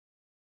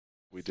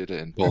We did it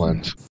in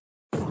Poland.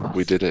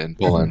 We did it in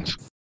Poland.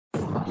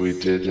 We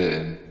did it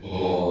in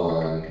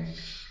Poland.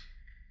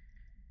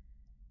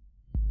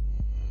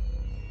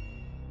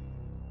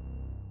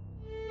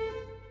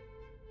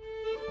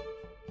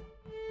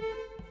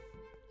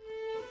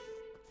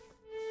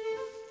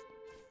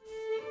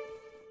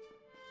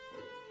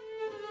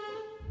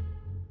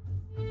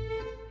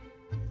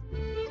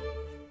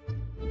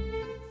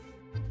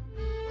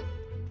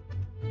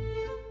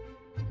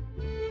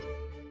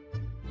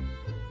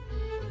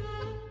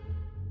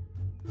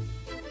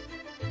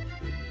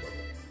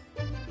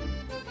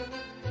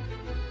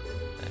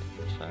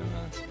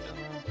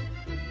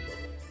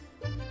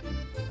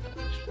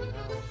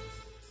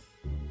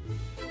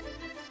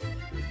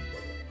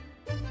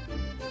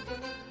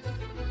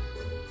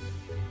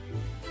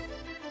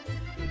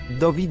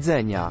 Do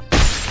widzenia.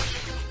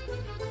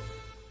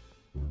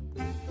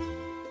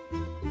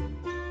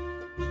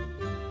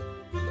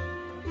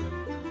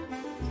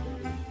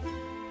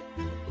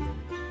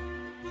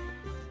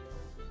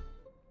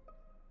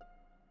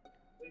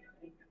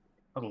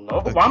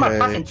 Hello? Why am I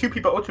passing two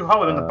people O2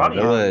 Hollow in the body?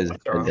 Noah has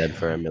been dead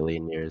for a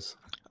million years.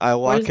 I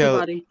Where's walk the out.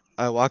 body?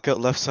 I walk out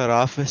left side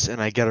office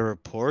and I get a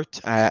report.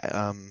 I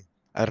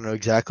don't know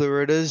exactly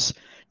where it is.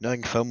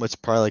 Knowing film, it's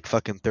probably like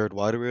fucking third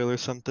water wheel or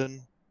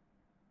something.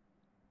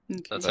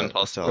 Okay. That's But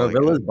impossible. all Bro, I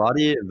got.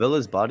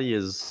 Villa's body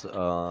is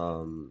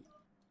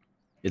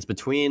it's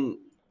between.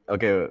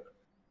 Okay,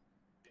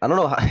 I don't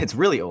know how. It's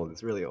really old.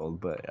 It's really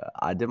old. But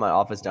I did my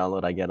office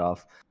download. I get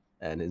off,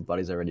 and his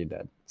body's already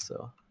dead.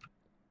 So,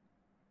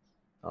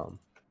 yeah.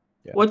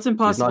 What's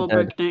impossible,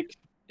 dead. Bricknick?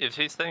 If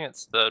he's saying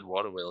it's third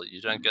water wheel,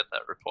 you don't get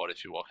that report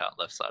if you walk out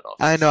left side off.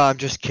 I know. I'm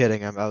just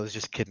kidding. I was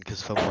just kidding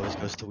because film always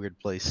goes to weird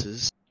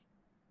places.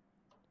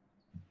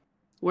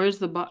 Where's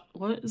the bot?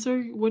 What is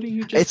there? What are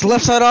you just? It's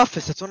left side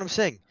office. That's what I'm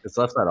saying. It's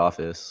left side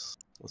office.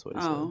 That's what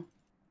he said. Oh.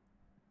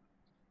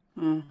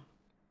 Oh.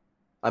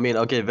 I mean,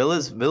 okay,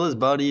 Villa's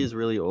body is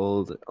really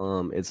old.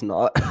 It's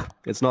not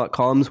it's not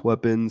comms,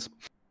 weapons,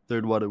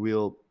 third water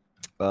wheel,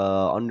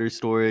 under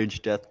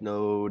storage, death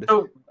node,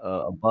 So,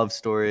 above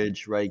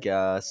storage, right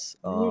gas,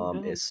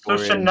 is so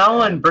storage.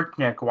 Chanel and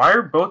Bricknick, why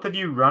are both of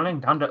you running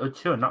down to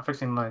O2 and not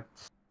fixing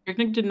lights?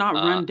 Bricknick did not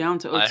run down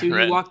to I O2. He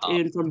ran walked up.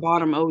 in from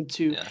bottom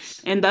O2.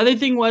 Yes. And the other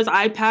thing was,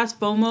 I passed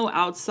FOMO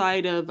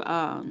outside of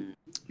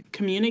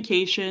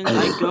communications.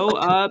 I go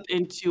up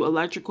into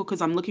electrical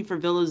because I'm looking for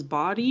Villa's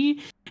body,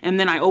 and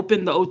then I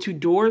open the O2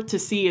 door to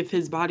see if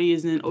his body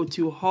is in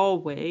O2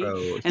 hallway, Bro,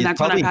 he's and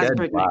that's when I probably passed dead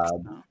Bricknick.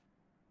 lab.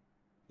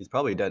 He's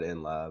probably dead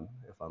in lab,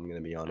 if I'm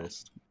gonna be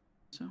honest.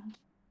 So,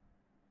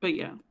 but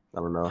yeah. I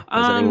don't know.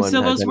 Has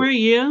Silvos, where are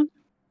you?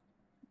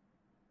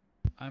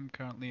 I'm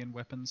currently in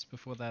weapons.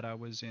 Before that, I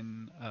was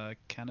in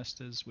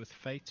canisters with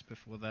Fate.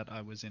 Before that,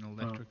 I was in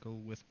electrical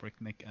with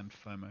Bricknick and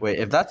FOMO. Wait,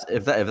 if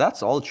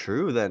that's all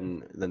true,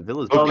 then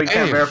Villa's Well, we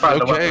can't verify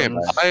the Okay,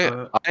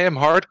 weapons. I am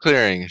hard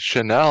clearing.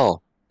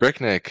 Chanel,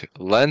 Bricknick,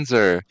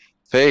 Lenzer,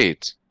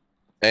 Fate,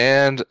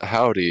 and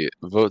Howdy.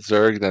 Vote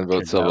Zerg, then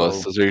vote Chanel.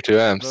 Silvos. Those are your two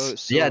M's.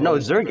 Vote Yeah, no,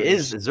 Silvos Zerg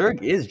is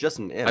first. just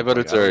an imp. I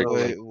voted Like, I don't Zerg. know,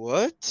 Wait,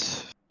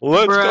 what?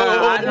 Let's Bruh,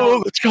 I go!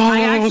 don't- Let's go! I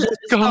actually- Let's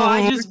go! so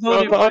I just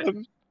voted Let's for-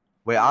 go!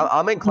 Wait,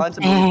 I'm inclined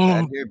to believe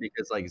Ben here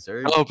because like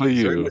Zerg. I'll be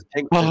you. Zerg was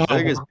pink. Oh,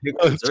 Zerg is pink.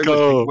 let's Zerg was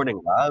go. pink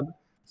warding lab.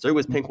 Zerg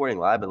was pink warding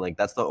lab, and like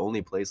that's the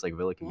only place like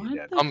Villa can be What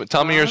dead. the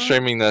Tell me you're fuck?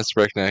 streaming this,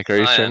 Bricknick. Are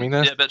you I am. streaming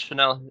this? Yeah, but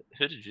Chanel,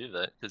 who did you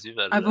vote? Because you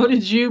voted. I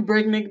voted you,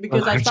 Bricknick,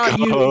 because I Let's thought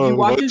you go.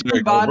 walked in Vote from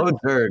Zerg. bottom. Vote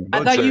Zerg. I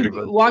Vote thought Zerg, you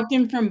vote Zerg. walked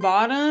in from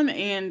bottom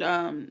and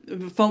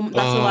foam.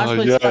 That's the last Oh,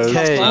 place. yes. I saw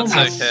Okay, FOMO.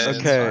 That's okay.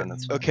 Okay, fine,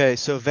 that's fine. okay.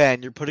 So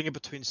Van, you're putting it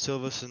between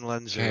Silvos and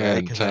Lenzer,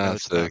 right? Because I know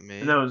it's not Fantastic.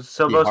 me. No,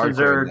 Silvos and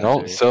hardcore Zerg. No,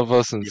 Zerg.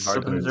 Silvos and You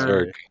hard and Zerg.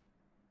 Zerg.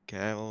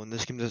 Okay, well, when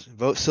this game doesn't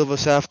vote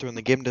Silvos after, when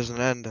the game doesn't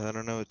end, I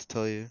don't know what to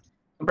tell you.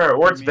 Bro,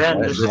 or it's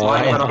Ben. Let's Just go.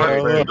 lying about a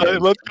hard Let's clear.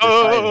 go. Let's go!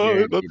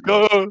 Zerg, Let's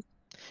people. go!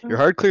 Your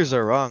hard clears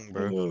are wrong,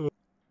 bro.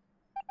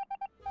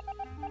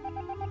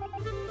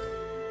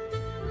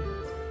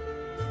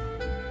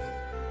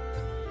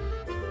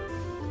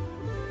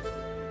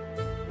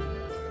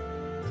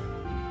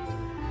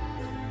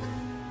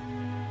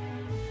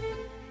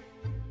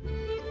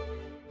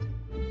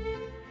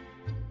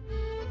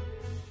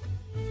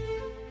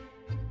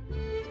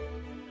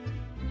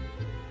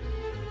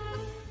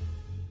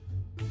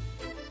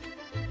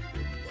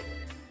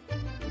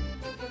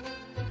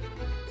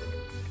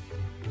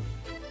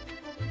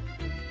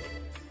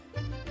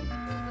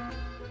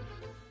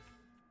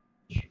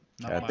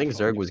 Not I my think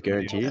fault. Zerg was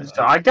guaranteed.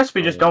 So I guess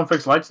we just don't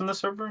fix lights in the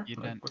server? You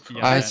Like, don't- what's yeah,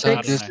 wrong? I I suck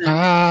don't this know.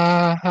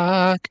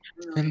 cock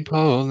in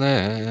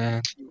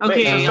Poland. Okay,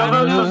 Wait, so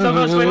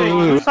Silvos, wait,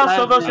 who saw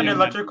Silvos in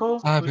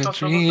electrical? I've Who been saw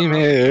Silvos in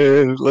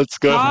dreaming. Let's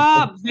go.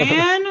 Stop,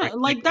 Van!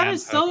 Like that and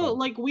is so purple.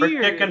 like Bricknick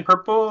weird. and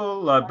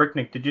purple.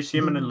 Bricknick, did you see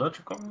him in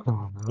electrical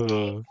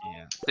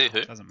Yeah, See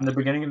who? doesn't in the matter.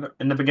 beginning?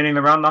 In the beginning of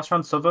the round, last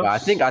round, Silvos. I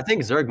think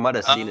Zerg might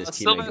have seen his teammate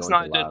Silvers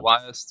going and to I did lab.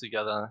 wires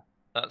together.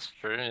 That's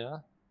true, yeah.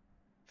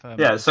 FOMO.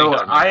 Yeah, so think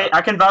I remember that.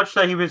 I can vouch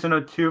that he was in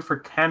O2 for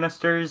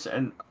canisters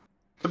and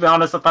To be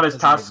honest, I thought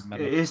Doesn't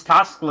really matter. his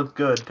task looked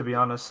good. To be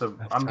honest, so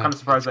I'm kind of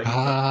surprised that he's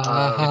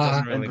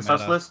Doesn't in really the sus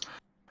matter. list.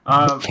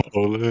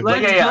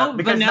 Let's yeah, vote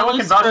because no one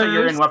can vouch that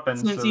you're in Vanellis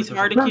weapons. first, since so he's it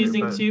hard doesn't matter,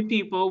 accusing but- 2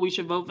 people. We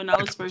should vote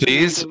Vanellis first. and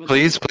then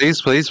Please,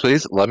 go with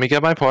please. Let me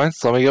get my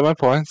points. Let me get my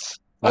points.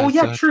 Oh I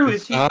yeah, said true.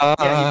 Is he? Yeah,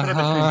 he could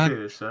have been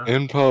 2. So.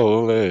 in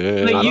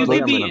Poland. But I you don't think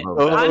could I'm be. gonna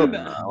vote I'm.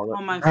 Vanilla.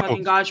 Oh my Bro,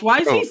 fucking gosh! Why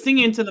is bro. he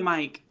singing into the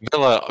mic?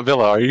 Villa,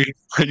 are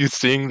you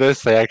seeing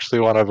this? They actually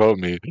want to vote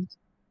me.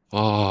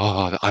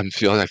 Oh, I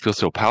feel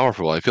so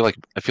powerful. I feel like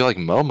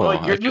Momo.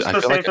 Well, you're just I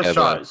the feel like I safest have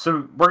shot.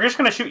 So we're just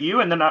gonna shoot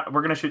you, and then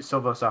we're gonna shoot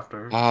Silvos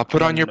after.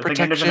 put on And your if the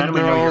game doesn't protection, end, we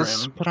know you're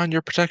girls. in. Put on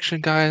your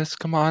protection, guys.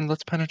 Come on,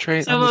 let's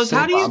penetrate. on the Silvos,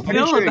 how do you I'm pretty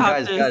feel sure,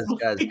 about guys,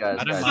 this? guys.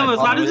 I don't Silvos,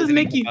 mind how does this hitting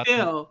make the you button.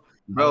 feel?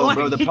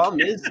 Bro, the problem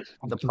is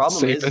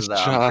Safest that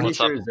I'm shot. pretty What's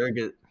sure up? Zerg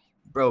is.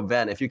 Bro,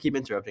 Van, if you keep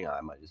interrupting, I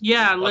might just.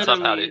 Yeah, What's up,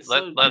 literally. Howdy? it's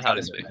so Let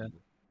Howdy different. speak.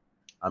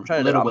 I'm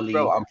trying to. Literally.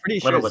 Bro, I'm pretty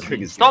sure Literally.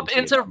 Zerg is. Stop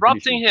guaranteed. I'm pretty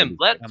interrupting sure him. Zerg is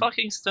Let guaranteed.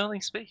 fucking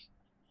Sterling speak.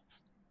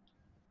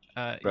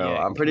 Bro,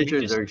 Yeah, I'm pretty can sure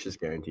we just- Zerg's just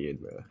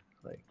guaranteed, bro.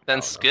 Like. I Then don't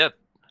know. skip.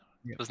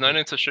 Yeah. There's no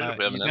need to shoot if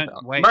we have you an don't-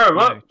 inbound. Wait, Bro, no.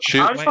 what?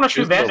 Shoot- I just want to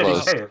shoot shoot Van to be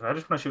Silvos. safe. I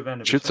just want to shoot Van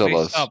to be Shoot safe. Please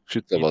Silvos. stop.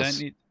 Shoot You don't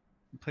Silvos. need.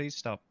 Please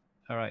stop.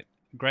 All right,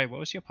 Gray. What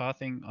was your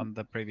pathing on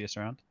the previous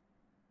round?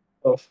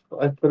 Oh,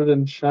 I put it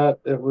in chat.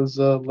 It was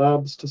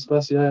labs to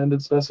Specia and did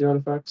Specia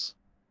artifacts.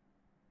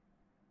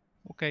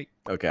 Okay.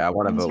 Okay, I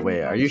want to vote.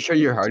 Wait, are you sure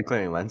you're hard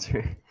clearing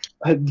Lancer?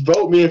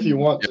 Vote me if you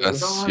want to.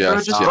 Yes, Oh, yes,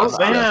 bro, just yes, vote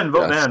Van,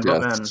 vote yes, Van,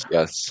 vote yes, Van.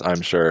 yes,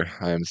 I'm sure.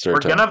 I am We're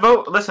certain. gonna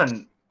vote.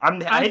 Listen, I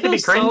I hate to feel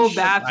be cringe. so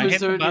bad I for hit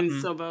the Zerg and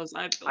button. Silvos.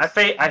 I I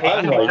hate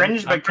to be I'm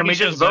cringe, but can we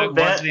pretty just sure vote Zerg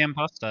was Van? the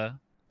imposter.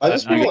 I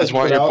just You You want guys to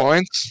want put your out.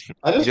 points?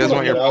 I just You guys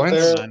want to want put your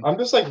out points? there. I'm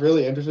just like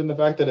really interested in the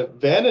fact that if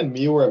Van and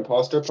me were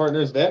imposter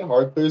partners, Van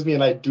hard clears me,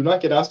 and I do not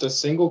get asked a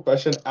single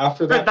question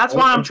after Bro, that. that's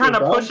why I'm trying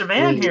to push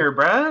Van here,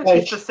 bruh.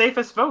 Like- It's the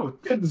safest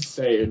vote.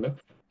 Insane.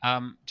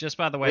 Just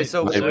by the way, Wait,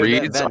 so My Zerg,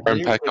 reads Van, are can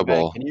you-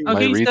 impeccable. can you- My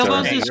Okay, reads are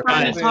Silvos Okay, is you're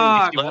trying to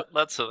fine. talk.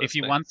 Let's if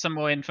you want some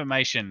more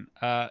information,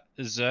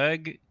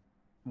 Zerg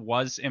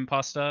was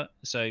imposter,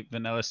 so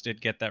Vanellis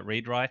did get that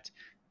read right.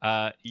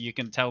 You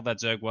can tell that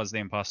Zerg was the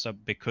imposter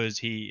because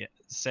he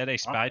said a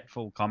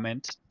spiteful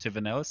comment to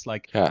Vanellis,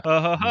 like, Yeah. ha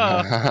ha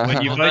ha,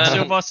 when you Well, vote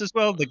then- Silvos as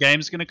well, the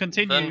game's going to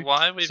continue. Then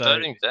why are we So-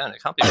 voting Van?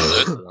 It can't be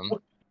both of them.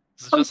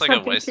 This is I'm just like a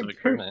fucking waste of confused.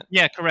 agreement.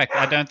 Yeah, correct.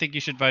 I don't think you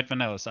should vote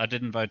Vanellis. I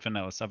didn't vote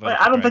Vanellis. I voted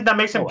I don't Gray. think that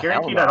makes him Oh, hell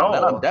guaranteed no. at all.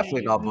 Then I'm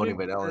definitely not voting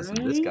Right? Vanellis,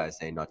 and this guy's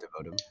saying not to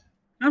vote him.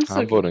 I'm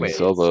so I'm voting confused.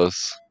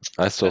 Silvos.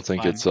 I still That's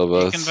think fine. it's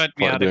Silvos. You can vote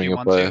me out if doing you a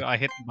want play. to. I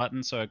hit the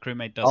button so a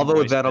crewmate doesn't I'll vote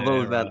with waste Van. I'll vote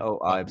with their, Van. Oh,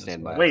 I button abstained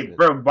as by well. Wait, accident.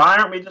 bro, why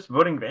aren't we just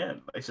voting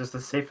Van? It's just the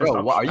safest Bro,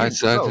 option. what are you? I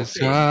said Bro,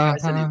 it's I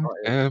said he's not.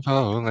 in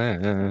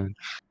Poland.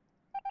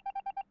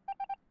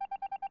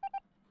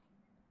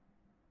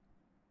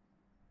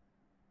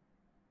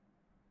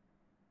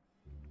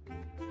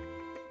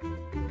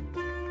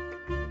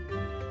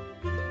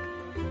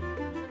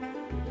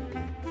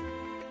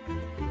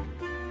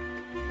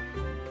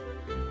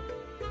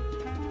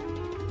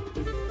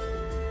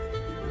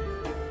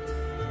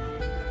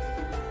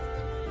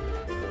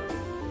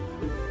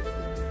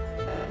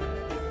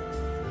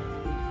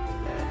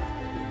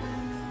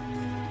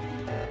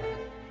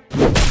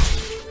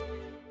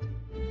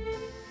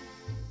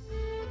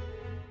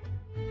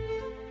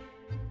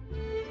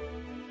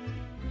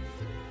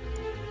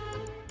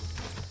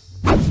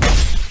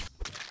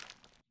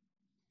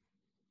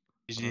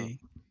 GG.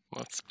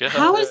 Let's go.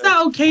 How is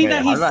that okay Wait,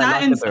 that he how did I sat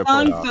not and get their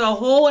sung report out? the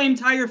whole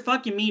entire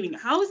fucking meeting?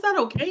 How is that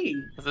okay?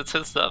 'Cause it's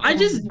his stuff. That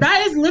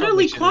is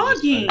literally Probably should've just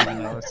clogging. voted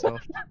Vanellis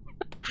off.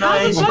 How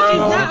the Nice, fuck bro.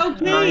 is that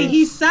okay? Nice.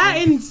 He sat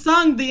and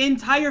sung the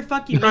entire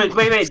fucking Wait,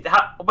 meeting.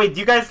 wait, do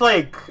you guys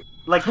like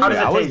how does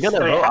I it was taste?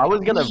 gonna vote. I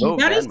was gonna vote.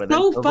 That Van, is but then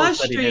so Silvos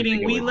said he didn't frustrating.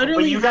 think it We was-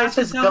 literally But you guys have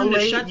to just tell him to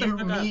delayed shut the you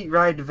fuck up. meet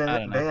ride I Van.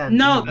 don't know. Van.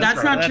 No, That's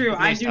that's right. not true.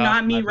 I do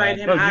not meet right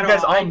him No, you at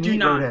guys all. all I do meet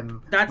not. rode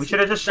him. That's- We should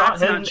have just shot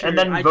that's him not true. and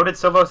then I- voted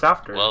Silvos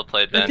after. Well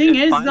played, The Ben. thing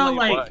It is, though, finally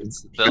like, worked.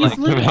 it's Like,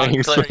 literally-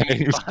 Thanks, finally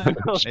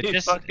thanks. It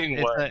just,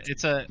 fucking worked.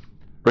 it's a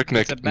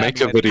Ricknick, It's a bad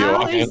make a way- video.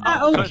 How of is it. that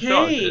For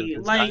sure, okay?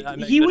 dude. Like, I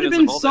make he would have videos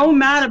been of all so them.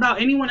 mad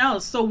about anyone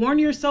else. So warn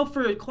yourself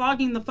for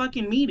clogging the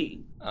fucking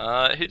meeting.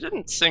 He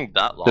didn't sing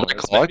that long. Did I It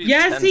was clog? maybe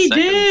Yes, 10 he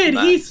seconds did.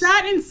 He max.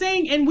 sat and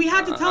sang, and we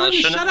had to tell him to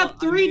Chanel, shut up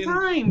I 3 mean,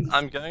 times.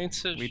 I'm going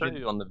to We show did-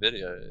 you on the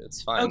video.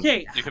 It's fine.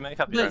 Okay, You can make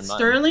up your But own mind.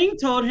 Sterling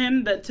told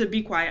him that to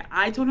be quiet.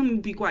 I told him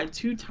to be quiet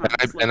 2 times.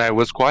 And I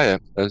was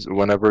quiet as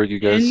whenever you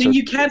guys. and then said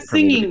you kept for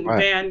me to be singing, quiet.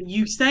 man.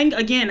 You sang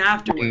again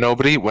afterwards. When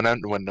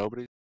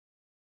nobody.